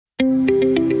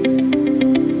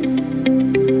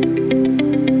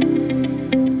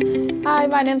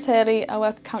my name's Hayley. I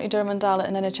work at County Durham and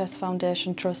Darlington NHS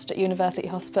Foundation Trust at University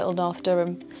Hospital North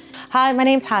Durham. Hi, my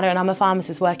name's Hannah and I'm a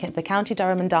pharmacist working at the County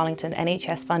Durham and Darlington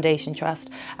NHS Foundation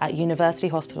Trust at University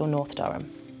Hospital North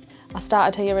Durham. I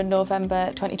started here in November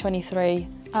 2023.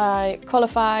 I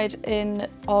qualified in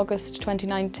August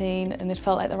 2019 and it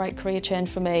felt like the right career change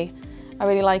for me. I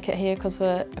really like it here because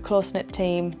we're a close-knit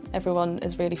team. Everyone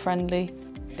is really friendly.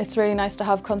 It's really nice to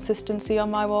have consistency on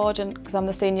my ward, and because I'm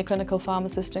the senior clinical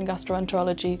pharmacist in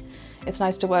gastroenterology, it's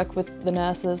nice to work with the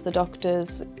nurses, the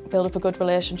doctors, build up a good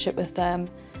relationship with them.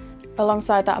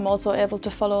 Alongside that, I'm also able to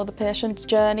follow the patient's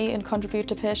journey and contribute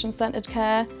to patient-centred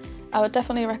care. I would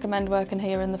definitely recommend working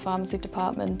here in the pharmacy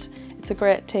department. It's a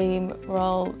great team, we're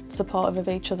all supportive of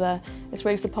each other. It's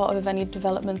really supportive of any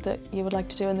development that you would like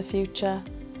to do in the future.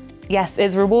 Yes,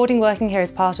 it's rewarding working here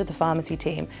as part of the pharmacy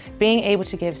team. Being able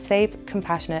to give safe,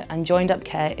 compassionate and joined up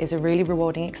care is a really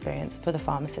rewarding experience for the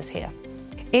pharmacists here.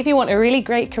 If you want a really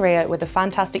great career with a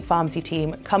fantastic pharmacy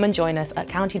team, come and join us at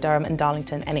County Durham and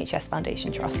Darlington NHS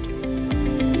Foundation Trust.